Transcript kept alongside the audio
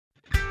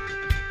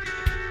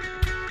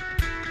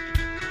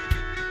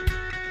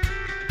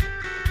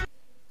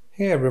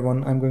Hey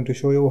everyone, I'm going to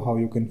show you how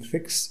you can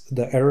fix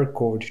the error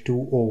code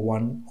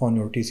 201 on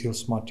your TCL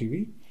Smart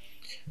TV.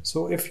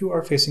 So if you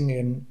are facing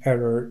an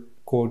error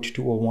code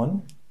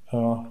 201,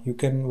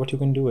 what you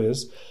can do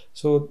is,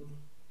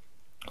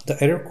 the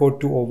error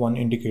code 201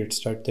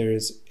 indicates that there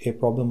is a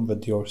problem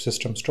with your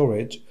system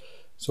storage.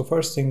 So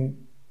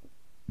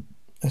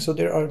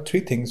there are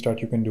three things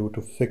that you can do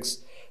to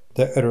fix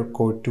the error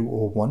code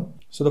 201.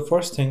 So the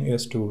first thing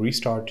is to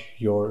restart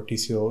your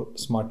TCL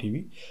Smart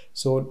TV.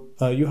 So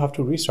you have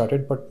to restart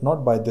it, but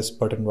not by this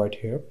button right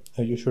here.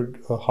 You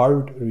should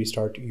hard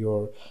restart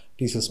your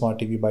TCL Smart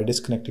TV by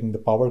disconnecting the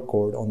power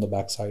cord on the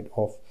backside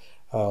of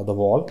the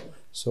wall.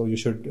 So you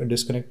should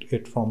disconnect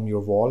it from your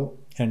wall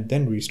and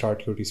then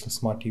restart your TCL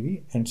Smart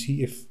TV and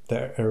see if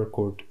the error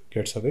code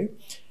gets away.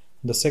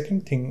 The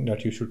second thing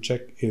that you should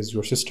check is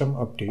your system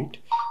update.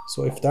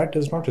 So if that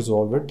does not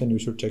resolve it, then you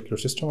should check your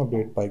system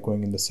update by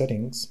going in the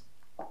settings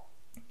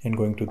and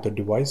going to the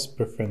device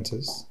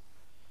preferences.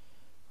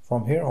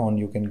 From here on,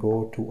 you can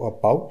go to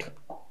about,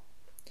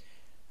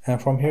 and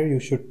from here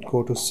you should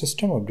go to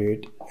system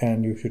update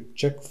and you should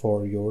check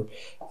for your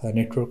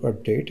network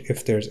update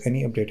if there's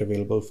any update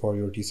available for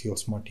your TCL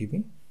Smart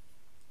TV.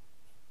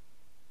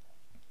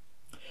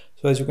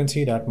 So as you can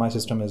see that my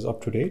system is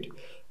up to date.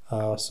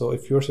 So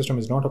if your system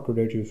is not up to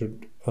date, you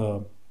should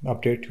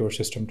update your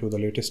system to the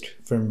latest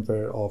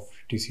firmware of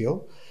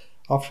TCL.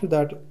 After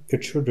that,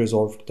 it should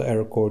resolve the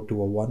error code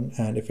 201,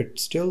 and if it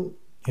still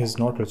is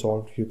not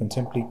resolved, you can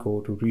simply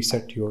go to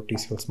reset your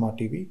TCL Smart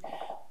TV.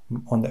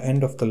 On the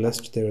end of the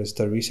list, there is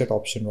the reset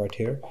option right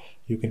here.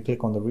 You can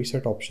click on the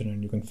reset option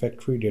and you can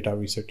factory data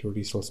reset your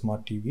TCL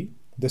Smart TV.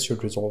 This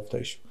should resolve the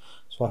issue.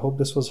 So I hope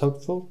this was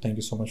helpful. Thank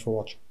you so much for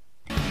watching.